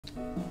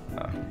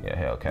Yeah,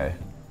 hell okay.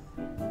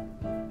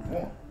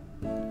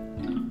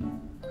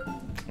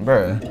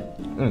 Bruh,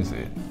 let me see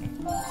it.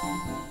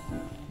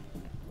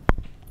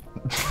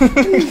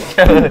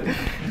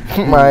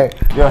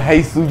 Yo,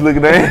 Jesus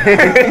looking at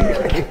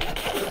it.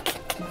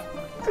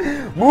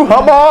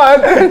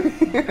 Muhammad!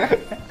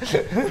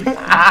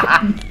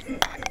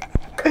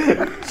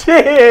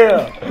 Chill!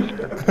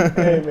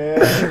 Hey, man.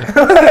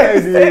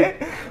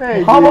 Hey,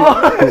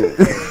 Muhammad!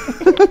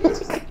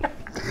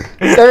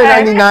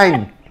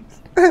 $7.99.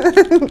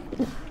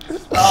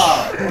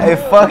 Hey,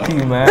 fuck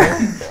you, man.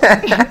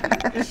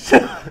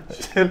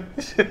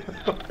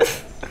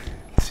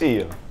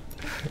 Chill.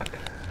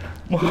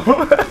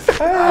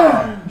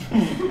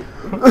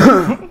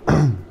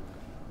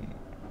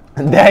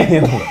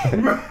 Damn.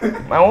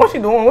 Man, what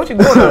you doing? What you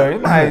doing there? You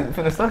might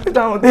finna suck it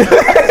down with this.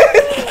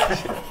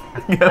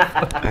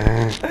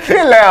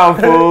 Chill out,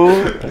 fool.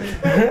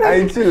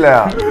 Hey, chill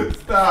out.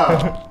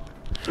 Stop.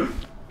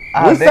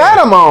 What side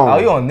I'm on? Oh,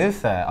 you on this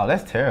side. Oh,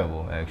 that's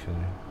terrible, actually.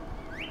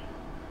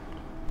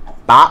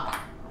 Bop.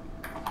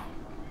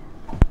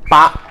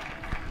 Bop.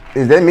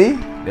 Is that me?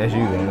 That's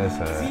you on this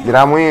side. Did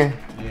I win?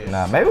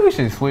 Nah, maybe we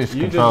should switch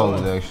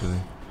controllers, actually.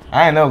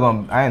 I ain't know it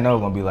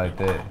gonna be like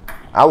that.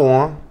 I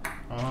won.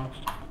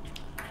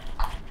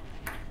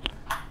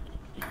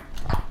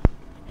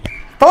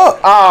 Fuck!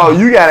 Oh,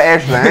 you got an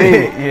extra, ain't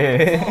it?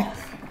 Yeah.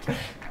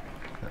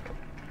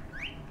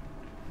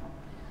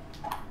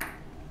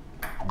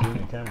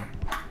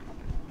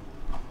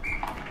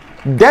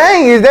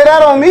 Dang, is that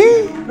out on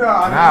me?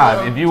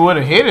 Nah, if you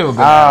would've hit it, it would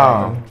be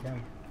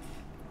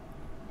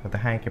with the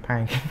hanky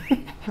panky.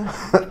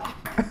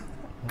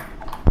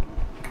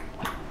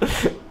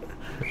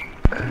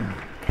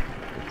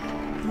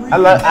 I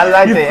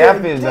like the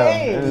outfit though.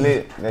 It's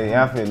lit. The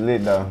outfit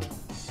lit though.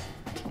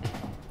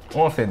 I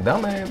wanna say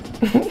dumbass.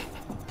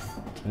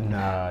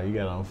 Nah, you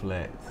got on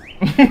flats.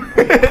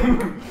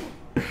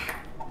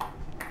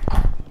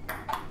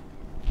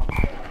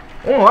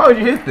 Oh, why would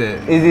you hit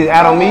that? Is it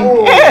out on me?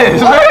 Yes,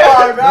 No,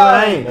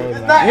 it ain't.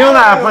 You don't know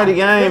how to play the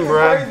game,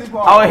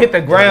 bro. I would hit the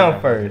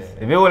ground first.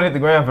 If it would've hit the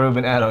ground first, it would've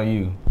been out on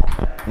you.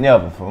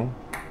 Never, fool.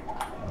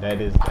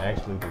 That is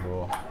actually the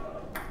rule.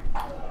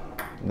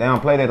 They don't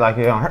play that like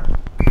it on her.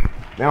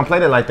 They don't play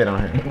that like that on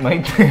here.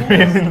 Make it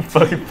in the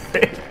fucking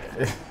face.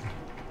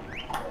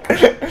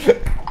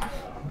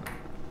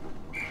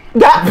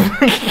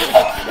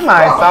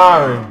 I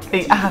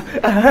ain't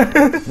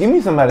sorry. Give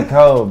me somebody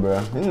cold, bro.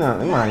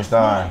 I ain't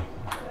sorry.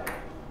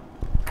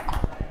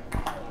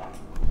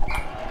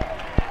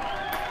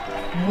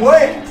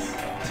 What?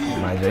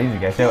 My J, you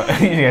just got your,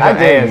 I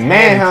just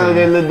manhandled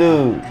that little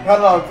dude.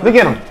 Hello. Look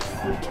at him.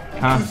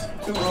 Huh?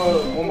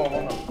 One more.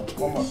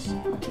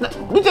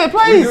 We just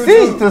played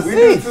 6 to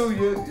 6. We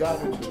do 2, y'all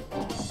do 2.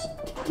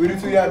 We do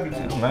 2, y'all do 2.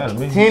 Don't matter to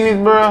me. Tennis,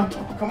 bro.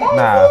 Come on,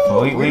 Nah, bro.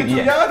 fool, We do 2,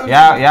 y'all y'all do 2.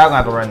 gonna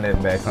have to run that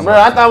back. Bro,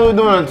 I thought we were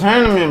doing a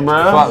tournament,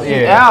 bro. Fuck, He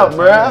yeah. out,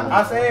 bro.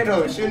 I said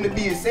though, shouldn't it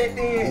be a set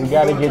then? We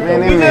gotta get Man,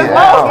 that. You them just niggas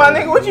lost, out. my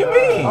nigga. What you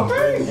mean?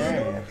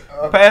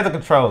 Okay. Pass the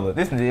controller.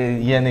 This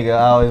nigga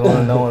always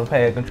wanna know when to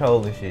pass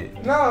controller shit.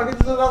 No, this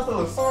is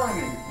also a song,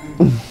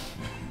 nigga.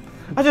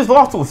 I just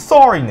lost to a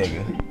sorry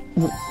nigga.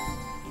 You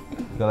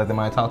gonna let the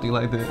man talk to you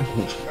like that?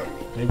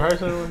 Me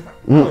personally?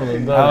 I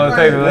don't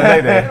take it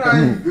like that.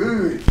 You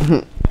good.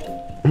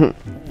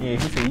 Yeah, he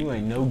said you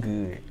ain't no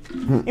good.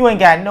 You ain't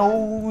got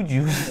no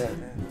juice.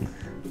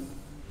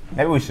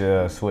 Maybe we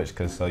should switch,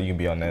 cause so you can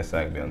be on that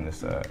side, I can be on this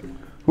side.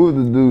 Who's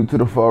the dude to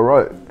the far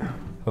right?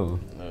 Who?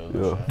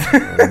 Yeah.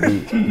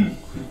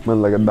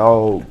 Man like a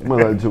dog. Man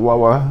like a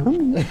chihuahua.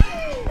 Man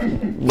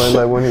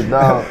like one of his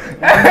dogs.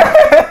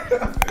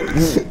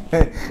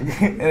 That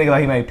nigga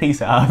like he made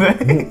pizza out of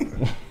it.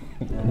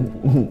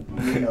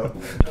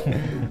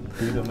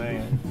 He's a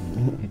man.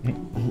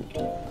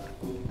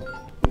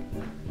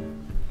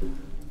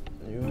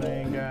 You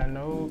ain't got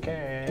no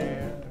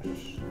cash.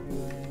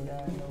 You ain't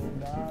got no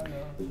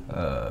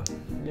dollar.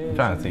 I'm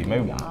trying to see.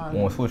 Maybe want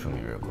to switch with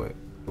me real quick.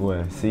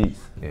 What? Seats?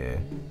 Yeah,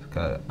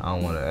 cause I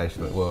don't want to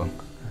actually. Well,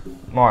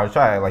 Mars,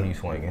 try it like you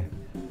swinging.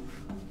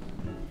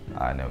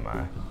 Alright, never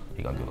mind.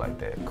 He gonna do like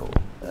that. Cool.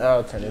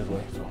 I'll turn this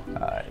way. So.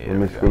 Alright, Let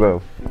me screw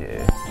up.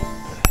 Yeah.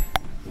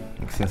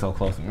 You sit so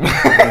close to me.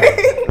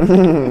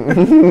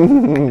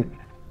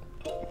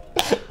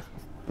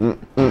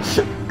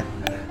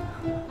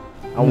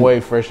 I'm way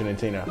fresher than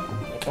Tina.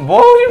 Boy,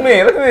 what you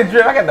mean? Look at this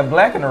drip. I got the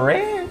black and the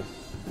red.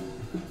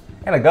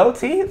 And a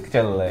goatee. Look at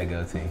your little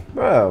goatee.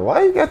 Bro,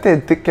 why you got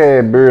that thick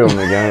ass beard on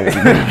the game?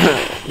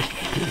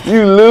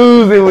 You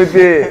losing with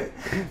it.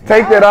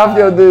 Take that off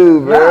your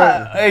dude,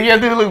 bro. Hey, your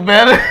dude look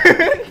better.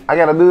 I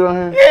got a dude on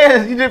here?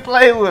 Yes, you just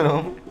played with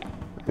him.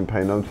 Didn't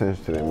pay no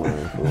attention to that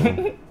man,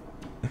 fool.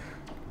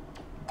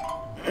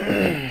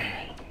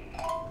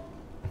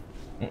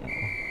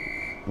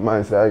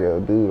 Might say I got a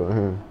dude on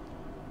here.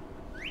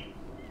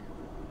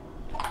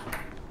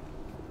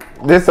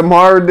 This some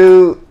hard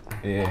dude?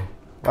 Yeah.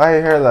 Why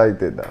he hair like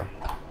that though?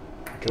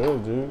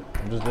 Good, dude.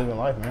 I'm just living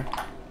life, man.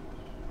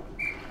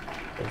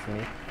 That's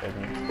me. That's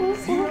me.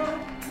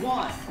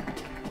 0-1.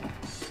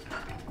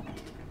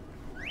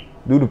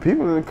 Do the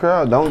people in the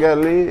crowd don't got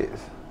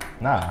legs?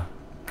 Nah,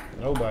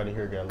 Nobody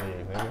here got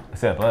legs, nigga.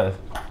 except us.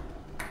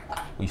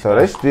 We So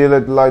they still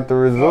at like the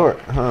resort,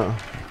 huh?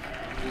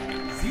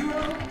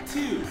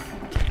 0-2.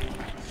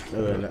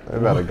 They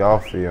got a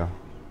golf field.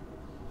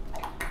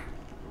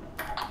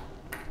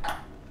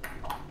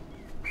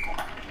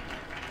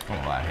 I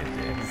don't know why I hit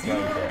that. It's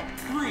like that.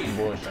 3.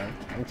 Bullshit.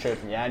 I'm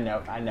tripping. Yeah,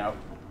 I know.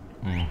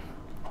 Mm.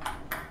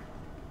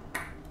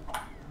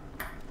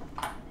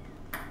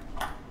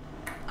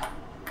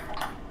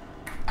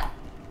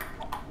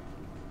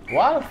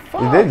 Why the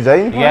fuck? Is that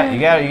Jaden playing? You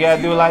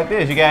gotta do it like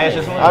this. You gotta ask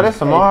your swing. Oh, that's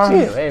Samara?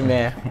 Hey, chill. Hey,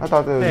 man. I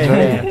thought that was Hey,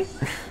 Jaden. man.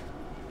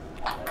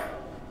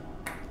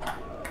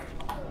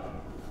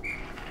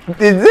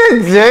 Is that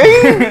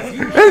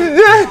Jaden?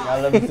 That's I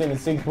love to see the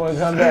 6 points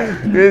come back.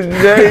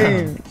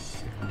 Jaden.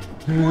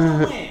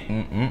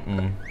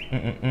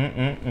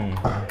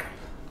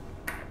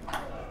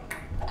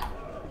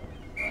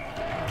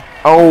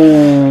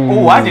 Oh.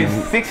 Oh, I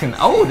just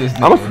 6-0 this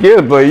I'm nigga. scared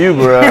to play you,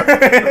 bro.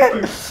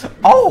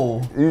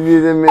 Oh. You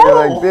did that man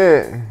like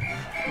that.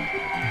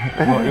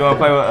 You wanna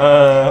play with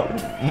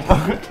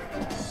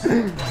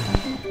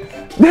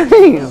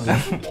Damn.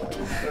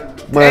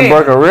 Man,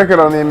 broke a record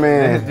on that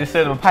man. Just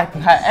said a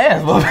piping hot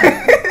ass, boy.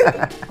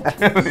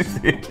 Let me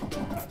see.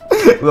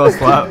 We'll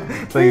swap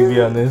so you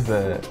be on this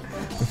side.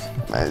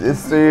 Man,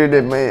 just steer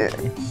that man.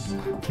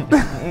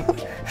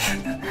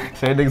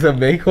 Say niggas a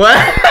big what?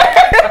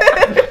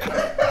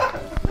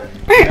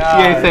 You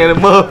ain't saying a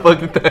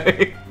motherfucking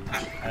thing.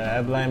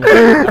 I blame it.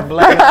 I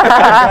blame it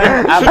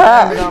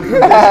on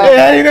position.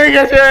 Yeah, you know you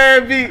got your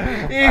ass beat.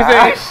 You ain't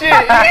saying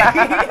shit.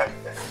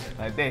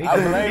 Like that. I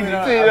blame it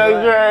on.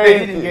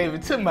 He just gave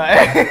it to my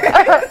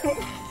ass.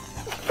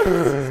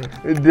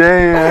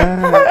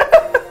 Damn.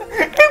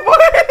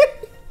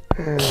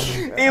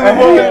 Even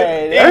more.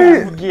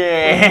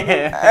 Yeah.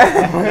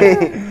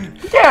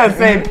 You can't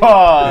say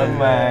pause,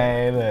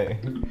 man. Look.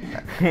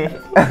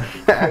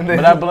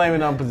 But I blame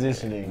it on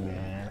positioning, man.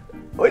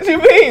 What you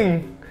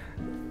mean?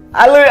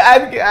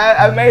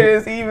 I made it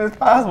as even as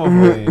possible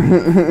for you.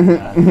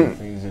 I think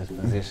he's just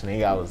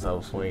positioning. I was so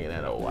swinging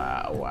at a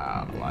wow.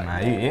 Like,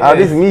 Nah, Oh,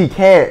 this is me,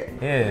 Cat.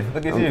 Yeah,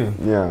 look at you.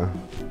 Yeah.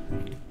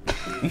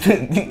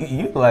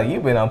 You look like you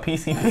been on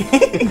PCP.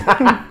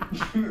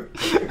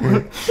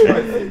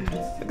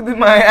 Look at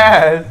my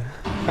eyes.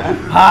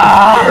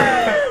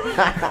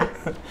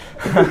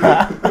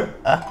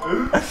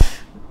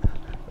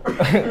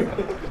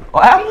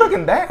 Well, I'm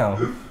looking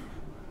down.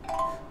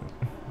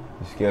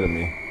 You scared of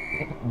me.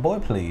 Boy,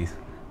 please.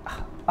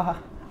 I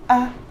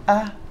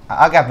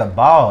got the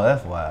ball,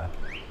 that's why.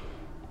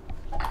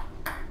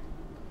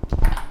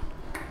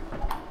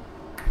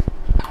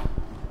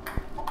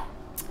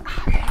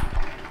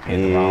 Hit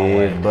the wrong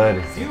way.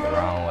 Buddy. Hit the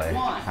wrong way.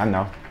 I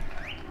know.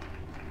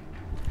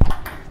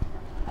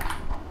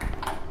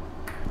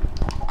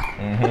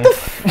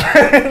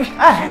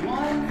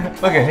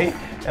 Look at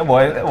that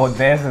boy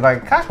dancing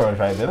like a cockroach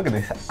right there. Look at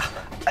this.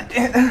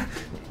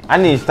 I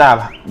need to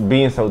stop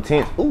being so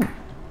tense. Ooh.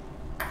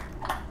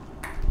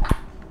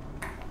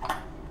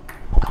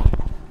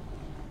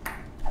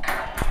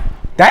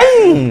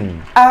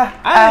 Dang!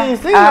 I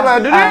ain't seen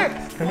nobody do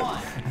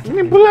that. You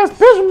need to pull out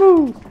special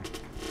moves.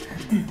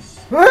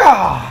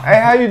 Hey,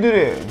 how you do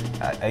that?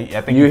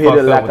 I think You hit fucked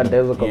it up like a with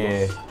daisical.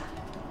 Yeah.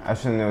 I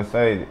shouldn't have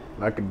said it.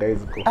 like a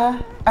daisical. Like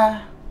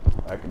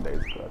a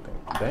daisical,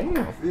 I think.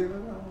 Damn. Is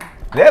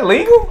that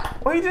legal?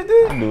 What you just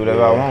did? Do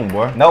whatever I want,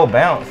 boy. No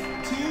bounce.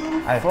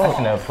 I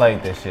should never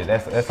played this shit.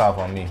 That's off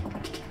on me.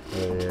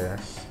 Yeah.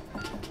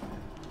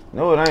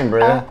 No, it ain't,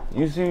 bro.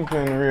 You see me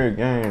playing the real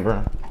game,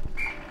 bro.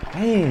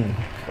 Dang,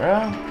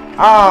 bro.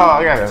 Oh,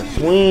 I gotta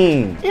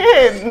swing.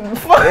 Yeah,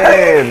 fuck.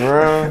 Yeah,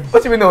 bro.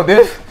 What you been doing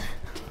this?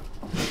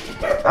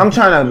 I'm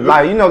trying to,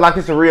 like, you know, like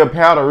it's a real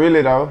powder,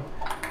 really, though.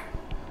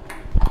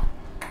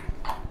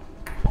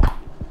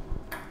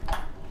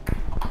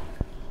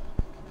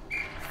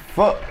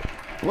 Fuck.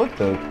 What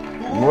the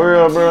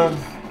world, bro?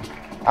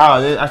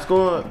 Oh, I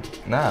scored?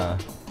 Nah.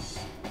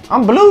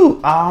 I'm blue.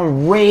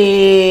 I'm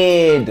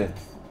red.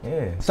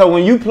 Yeah. So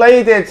when you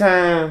played that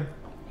time,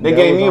 they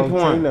gave me a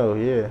point.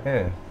 Yeah.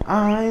 Yeah.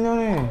 I ain't know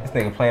that. This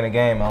nigga playing a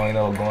game. I don't even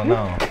know what's going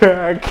on.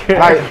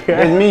 Like,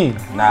 that's me.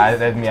 Nah,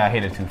 that's me. I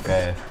hit it too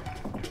fast.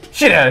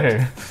 Shit out of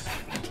here.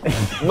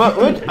 But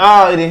which?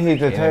 Oh, it didn't hit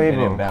the It didn't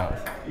table. bounce.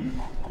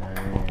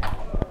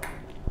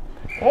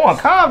 Oh,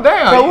 calm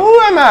down. So who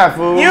am I,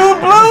 fool? You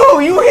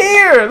blue. You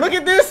here. Look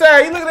at this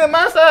side. You looking at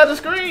my side of the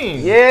screen.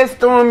 Yeah, it's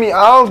throwing me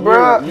off,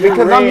 bro. You're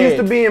Because I'm red. used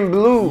to being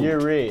blue. You're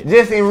red.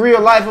 Just in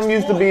real life, I'm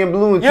used to being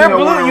blue. And You're Tino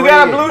blue. wearing You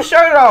got a red. blue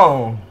shirt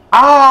on.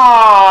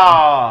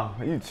 Ah,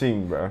 you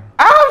cheating, bro.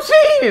 I'm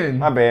cheating.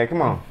 My bad.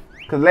 Come on.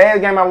 Cause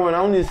last game I went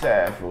on this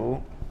side,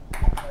 fool.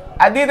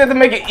 I did that to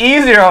make it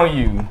easier on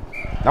you.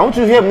 Don't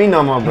you help me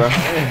no more, bro.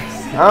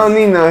 I don't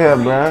need no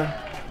help, bro.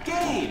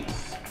 Game.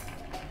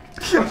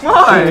 Cheating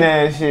Fine.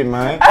 that shit,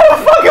 man. How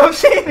the fuck I'm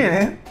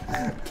cheating?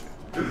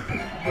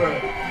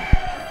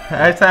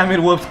 Every time me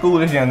to whoop school,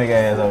 this young nigga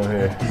ass over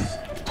here.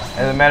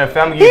 As a matter of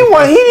fact, I'm He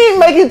didn't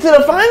make it to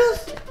the finals.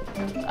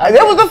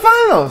 That was the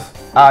finals.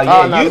 Oh,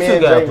 yeah, no, you me two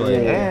and gotta Jake,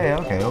 play.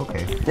 yeah. Yeah,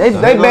 okay. They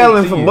So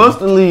battling to for you.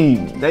 Buster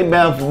League. They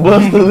battling for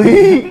Buster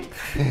League.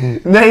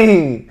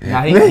 They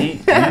Nah, they he gonna gets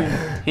eat the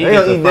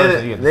dinner.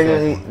 first, you get the They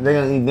gonna second. they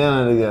gonna eat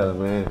dinner together,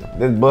 man.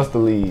 That's Buster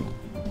League.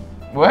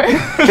 What?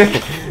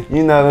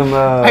 You know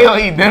them. They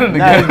gonna eat dinner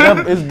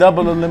together. It's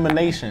double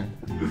elimination.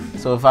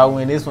 So if I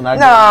win this one, I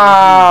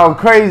No,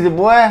 crazy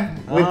boy.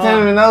 We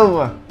turning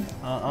over.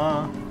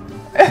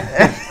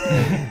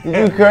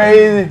 You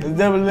crazy? It's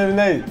double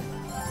elimination.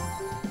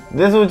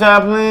 This what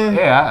y'all playing?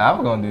 Yeah, I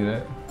was gonna do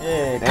that.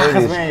 Yeah, That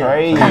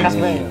is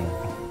crazy.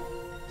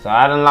 So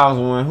I done lost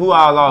one. Who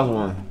all lost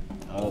one?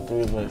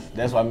 Three of us.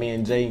 That's why me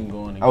and Jaden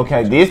going. against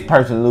Okay, each this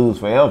person lose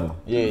forever. other.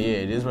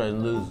 Yeah. This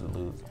person lose.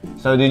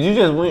 So did you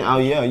just win? Oh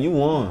yeah, you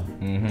won.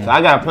 Mm-hmm. So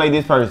I gotta play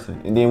this person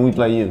and then we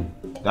play you.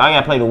 So I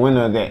gotta play the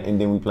winner of that and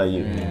then we play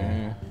you.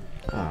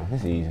 Oh,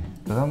 this easy.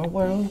 Cause I'm the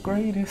world's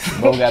greatest.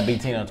 Bro got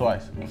beat Tina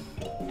twice.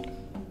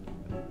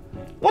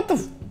 What the?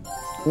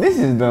 This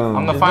is dumb.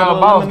 I'm the It's final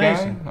double boss,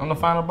 elimination. gang. I'm the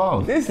final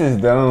boss. This is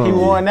dumb. He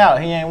won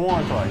out. He ain't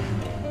won twice.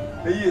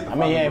 He is the I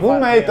mean, he ain't Who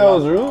fought- made he ain't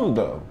those lost. rules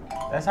though?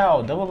 That's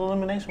how double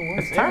elimination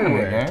works. It's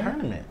tournament, everywhere. man.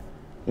 Tournament.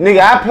 Nigga,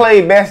 I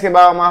played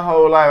basketball my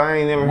whole life. I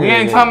ain't never. We heard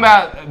ain't of talking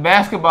that. about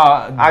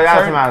basketball. I got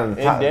Certain- talking about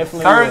It top-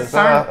 definitely Third- was.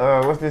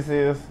 third- what's this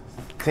is?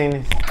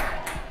 Tennis.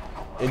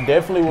 It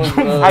definitely was.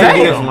 How you do Damn.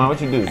 this, man?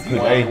 What you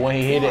do? When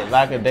he hit it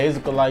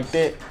lackadaisical like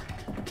that,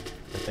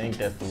 I think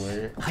that's the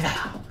word.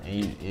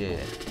 Yeah.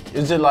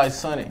 It's just like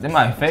Sonic. They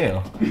might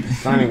fail.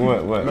 Sonic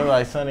what? Remember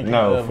like Sonic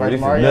No, and for this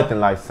is Mario? nothing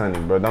like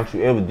Sonic, bro. Don't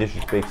you ever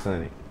disrespect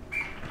Sonic.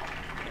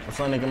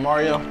 Sonic and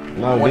Mario?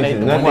 No, when this they,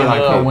 is nothing when,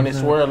 like that. when they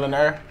swirl in the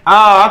air?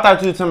 Oh, I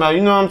thought you were talking about.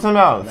 You know what I'm talking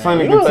about?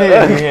 Sonic the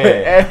 10 we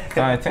had.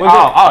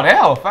 Oh,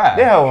 that was fire.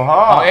 That was On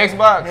hard.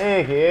 Xbox.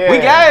 Heck yeah. We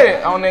got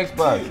it on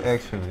Xbox,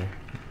 actually.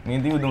 Me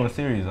and D were doing a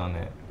series on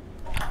that.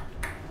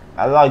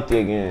 I like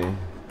that game.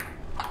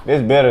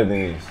 It's better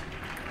than this.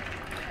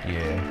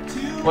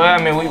 Yeah. Well,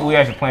 I mean, we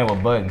actually playing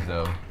with buttons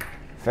though,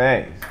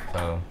 Facts.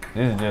 so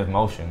this is just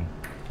motion.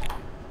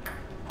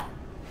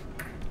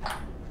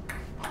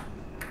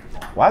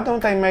 Why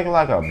don't they make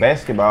like a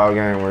basketball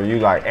game where you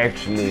like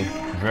actually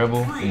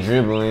Dribble.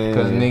 dribbling?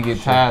 Cause and nigga get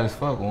shit? tired as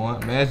fuck.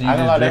 One. Imagine you I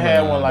know just they had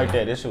dribbling one all like day.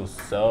 that. This shit was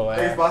so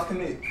ass. Xbox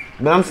Connect.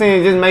 But I'm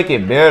saying just make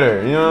it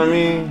better. You know what I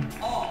mean?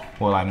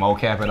 Well, like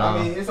mocap it all.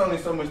 I mean, it's only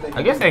so much they can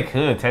I guess do. they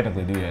could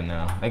technically do that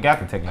now. They got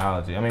the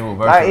technology. I mean, with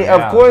virtual Like,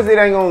 reality. of course it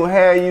ain't gonna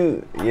have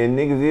you. Your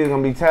niggas is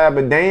gonna be tired,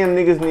 but damn,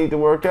 niggas need to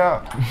work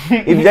out.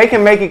 If they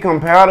can make it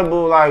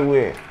compatible, like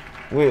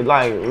with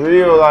like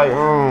real, like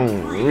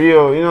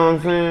real. You know what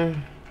I'm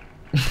saying?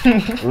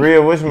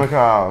 Real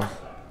whatchamacalls.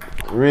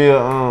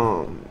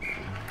 Real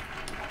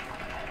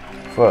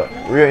fuck.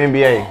 Real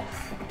NBA.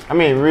 I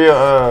mean real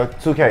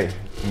 2K.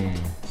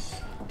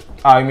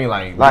 Oh, you mean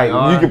like Like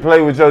VR? you can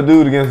play with your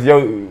dude against a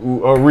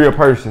real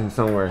person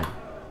somewhere.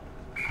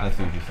 I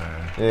see what you're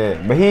saying.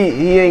 Yeah, but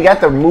he ain't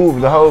got to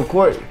move the whole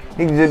court.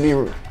 He can just be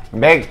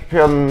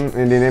backpedaling,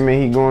 and then that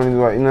mean he going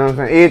like, you know what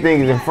I'm saying?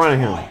 Everything is in front of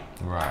him.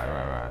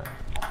 Right.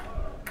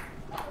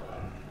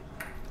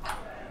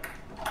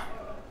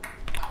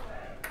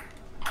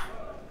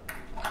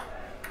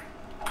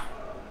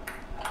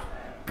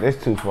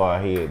 That's too far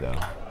ahead though.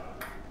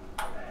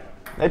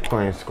 They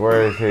playing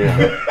squares here.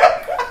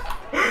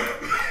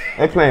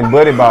 They playing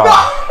buddy ball.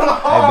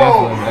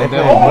 They definitely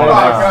Oh my buddy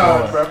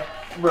god, bro.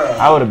 Bro.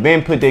 I would have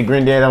been put that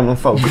granddad on them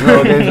folks. You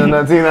know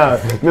that's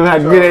another Remember how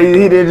good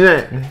you hit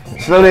that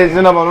joint? Slow that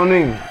shit up on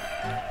them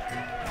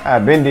niggas. I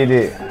been did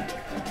it.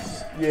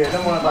 Yeah,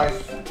 them ones like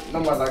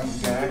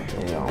this guy.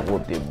 You know,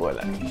 whoop that boy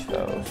like these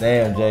those.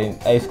 Damn, Jay.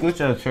 Hey, scoot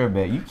your chair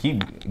back. You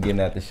keep getting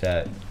at the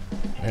shot.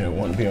 I don't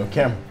want to be on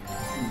camera.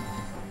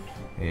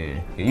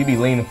 Yeah. You be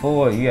leaning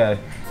forward. You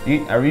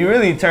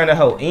really turn the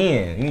hoe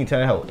in. You need to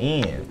turn the hoe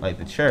in, like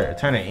the chair.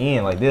 Turn it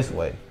in like this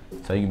way,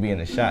 so you can be in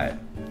the shot.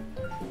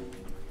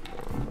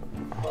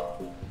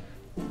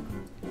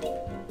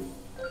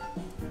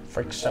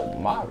 Freak show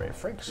Mari.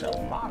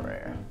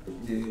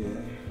 Yeah,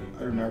 I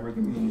do not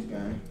recommend this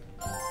game.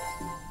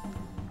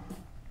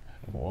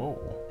 Whoa.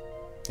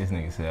 This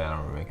nigga said I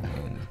don't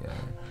recommend this guy.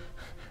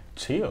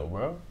 Chill,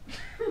 bro.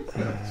 I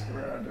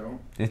swear I don't.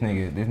 This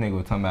nigga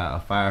was talking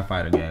about a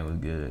firefighter game was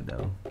good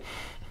though.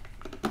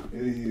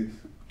 It is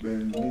better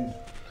than this.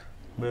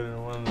 Better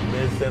than one of the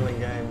best selling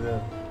games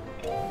ever.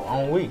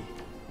 On week.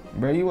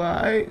 Bro, you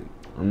alright?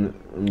 I'm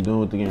done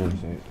with the game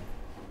shit.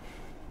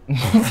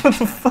 What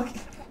the fuck?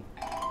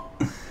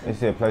 They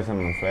said play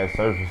something on flat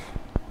surface.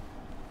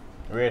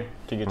 Ready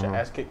to get your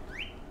ass kicked?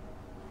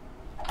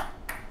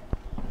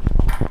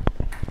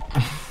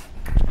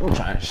 I'm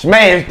trying to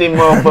smash them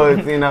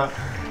motherfuckers, you know.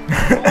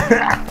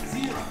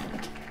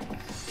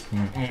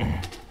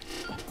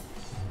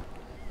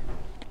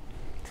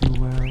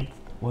 Two worlds,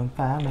 one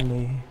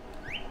family.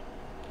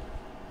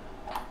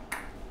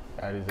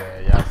 Got his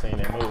ass. Y'all seen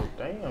that move?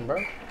 Damn,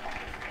 bro.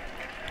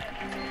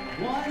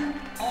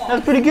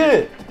 That's pretty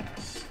good.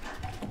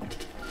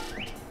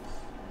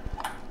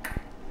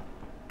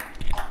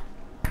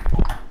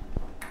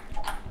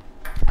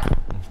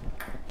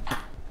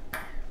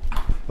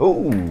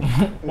 Ooh.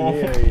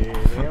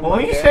 Well,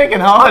 you shaking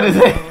hard as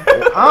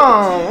hell.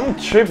 I'm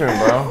tripping,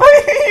 bro.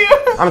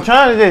 I'm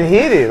trying to just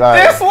hit it.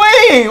 Like, This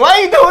swing.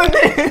 Why you doing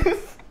this?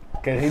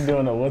 Cause he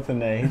doing a what's the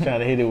name? He trying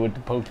to hit it with the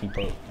pokey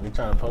poke. We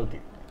trying to poke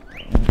it.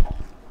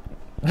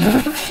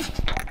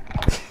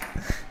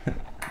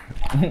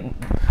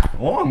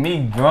 Want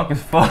me drunk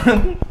as fuck?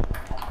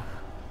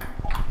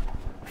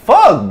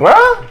 fuck,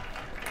 bro.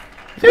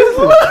 Just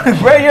look,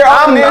 bro. You're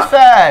on this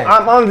side.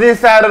 I'm on this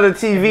side of the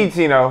TV,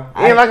 Tino.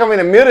 Ain't like I'm in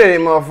the middle of that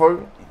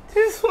motherfucker.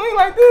 Just swing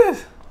like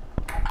this.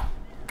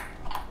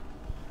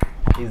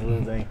 He's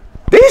losing.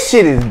 This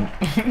shit is.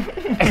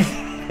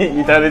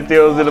 You thought it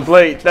still was in the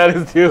plate. Thought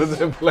it still was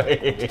in the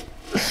plate.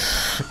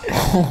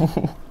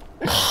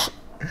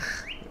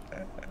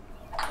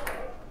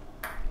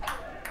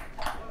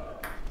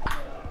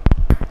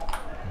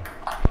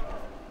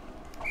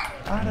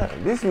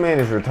 This man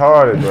is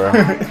retarded, bro.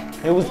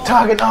 He was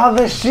talking all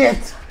this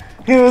shit.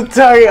 He was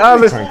talking all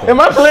this. Am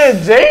I playing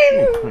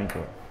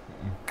Jaden?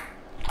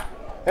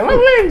 Am I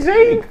playing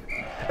Jaden?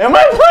 Am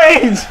I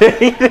playing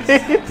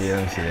Jaden?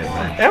 Yeah, shit,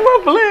 man. Am I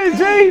playing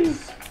Jaden?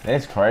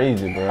 That's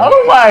crazy, bro.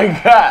 Oh my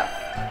god.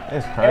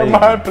 That's crazy. Am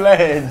I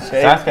playing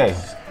Jaden? Sasuke.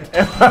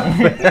 Am I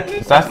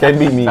playing? Sasuke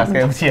beat me.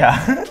 Sasuke,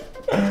 yeah.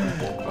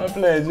 Am I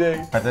playing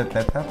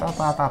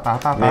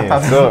Jaden?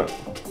 Man, suck.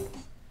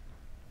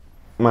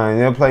 Man,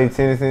 never played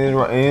tennis in his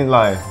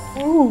life.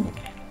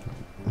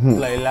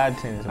 Play a lot of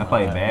tennis. I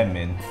play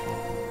badminton.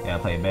 Yeah, I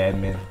play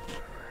badminton.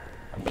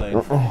 I play. You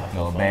know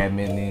what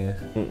badminton is?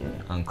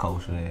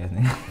 Uncultured ass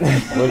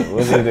nigga.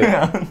 What is it?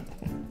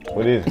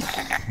 What is it?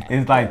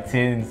 It's like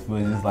tennis,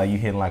 but it's like you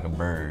hitting like a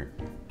bird.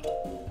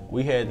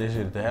 We had this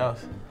shit at the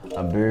house.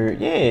 A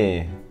bird?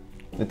 Yeah.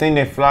 The thing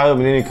that fly up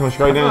and then it comes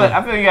straight down.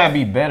 I feel you gotta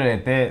be better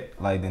at that,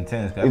 like than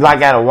tennis. It's like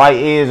got a white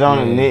edge on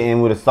it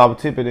and with a soft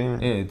tip at the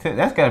end. Yeah,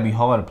 that's gotta be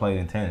harder to play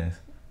than tennis.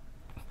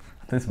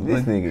 This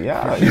nigga,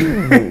 y'all,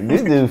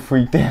 this dude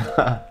freaked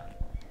out.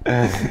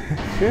 This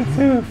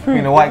dude freaked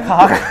In the white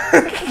cock.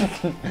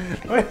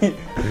 What do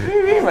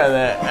you mean by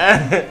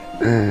that?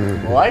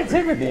 White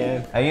tip at the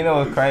end. Hey, you know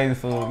what's crazy?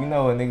 So you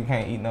know a nigga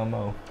can't eat no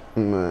more?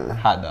 Man,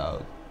 Hot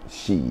dog.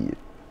 shit.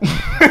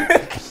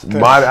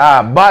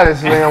 Body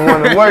slam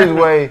one of the worst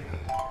way.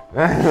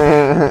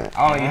 I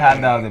only eat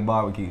hot dogs at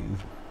barbecues.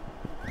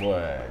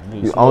 Boy,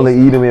 You only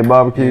eat them at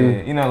barbecue?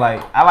 Yeah, you know,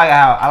 like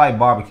I like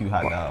barbecue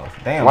hot dogs.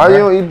 Damn. Why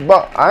bro. you don't eat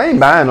I ain't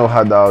buying no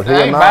hot dogs. I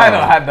Hell ain't nah. buying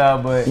no hot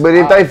dog, but But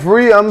if they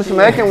free, I'm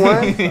smacking one.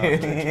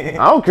 I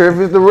don't care if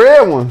it's the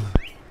red ones.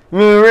 You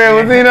mean the red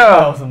ones, you oh,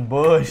 know? some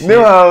bullshit.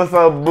 Them hoes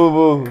so boo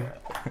boo.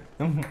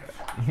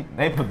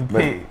 They put the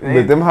pig.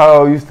 But them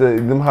hoes used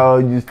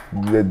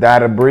to dye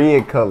the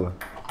bread color.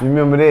 You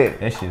remember that?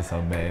 That shit's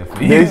so bad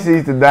for you. They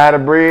used to dye the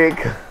bread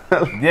color.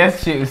 That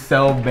shit is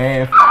so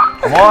bad.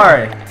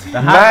 Warren,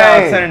 the hot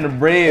Man. dog turning the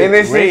bread And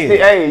this shit, red.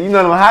 hey, you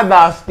know them hot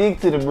dogs stick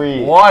to the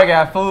bread. Warren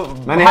got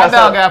food. Man, Hot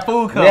dog got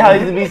food That hoe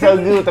used to color. be so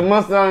good with the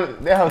mustard on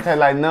it. That hoe taste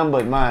like nothing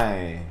but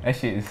mine. That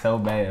shit is so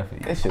bad for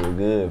you. That shit was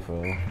good,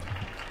 fool.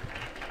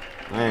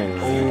 I ain't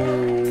gonna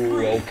lie.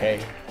 Ooh, okay.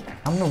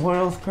 I'm the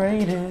world's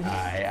greatest.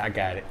 Alright, I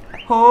got it.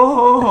 Ho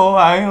ho ho,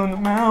 I on the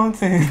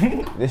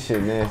mountain. This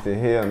shit nasty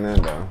hell now,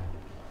 though.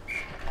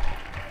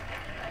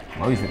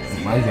 Moise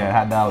had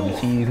hot dog with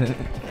the cheese in it.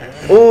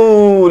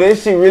 Ooh, that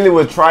shit really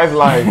was trife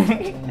life.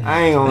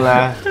 I ain't gonna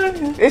lie.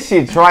 This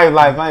shit trife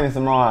life, ain't it,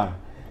 Samar?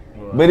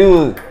 But it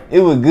was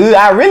good.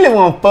 I really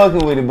wasn't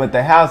fucking with it, but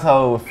the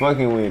household was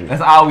fucking with it.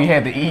 That's all we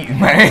had to eat,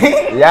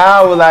 man.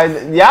 Y'all was like,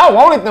 y'all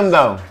wanted them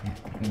though.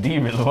 D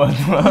really was.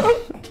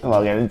 Oh,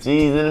 I got the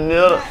cheese in the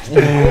middle.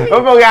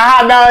 Motherfucker got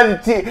hot dogs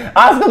and cheese.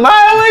 Oscar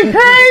Mayer went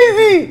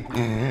crazy.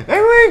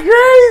 They went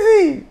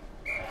crazy.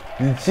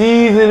 The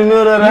cheese in the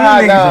middle of the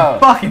hot These niggas dog. are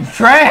fucking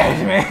trash,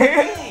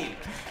 man.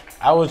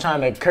 I was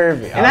trying to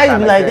curve it. And I used to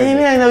be like, damn,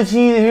 there ain't no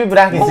cheese in here, but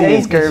I can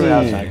taste the curve it. I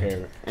was trying to cheese.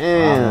 curve it.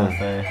 Damn.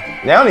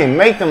 They don't even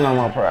make them no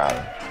more, probably.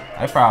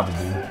 They probably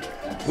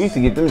do. We used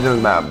to get them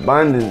just by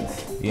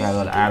abundance. You gotta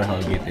go to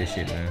Idaho to get this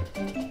shit, man.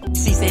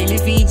 She say Lil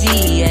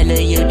Fiji, I love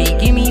your dick,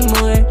 give me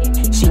more.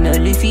 She know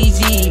Lil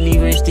Fiji,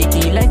 leave her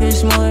sticky like a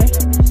s'more.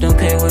 Don't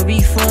care where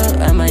we fuck,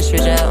 I might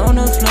stretch out on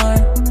the floor.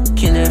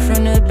 Kill her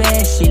from the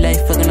back, she like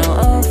fucking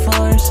on all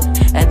fours.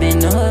 I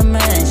been on her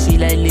mind, she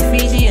like Lil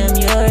Fiji, I'm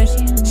yours.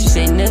 She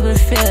say never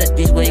felt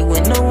this way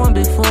with no one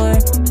before.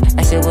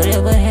 I said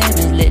whatever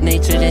happens, let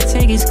nature just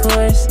take its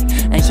course.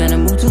 Ain't tryna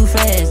move too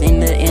fast, in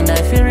the end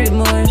I feel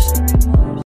remorse.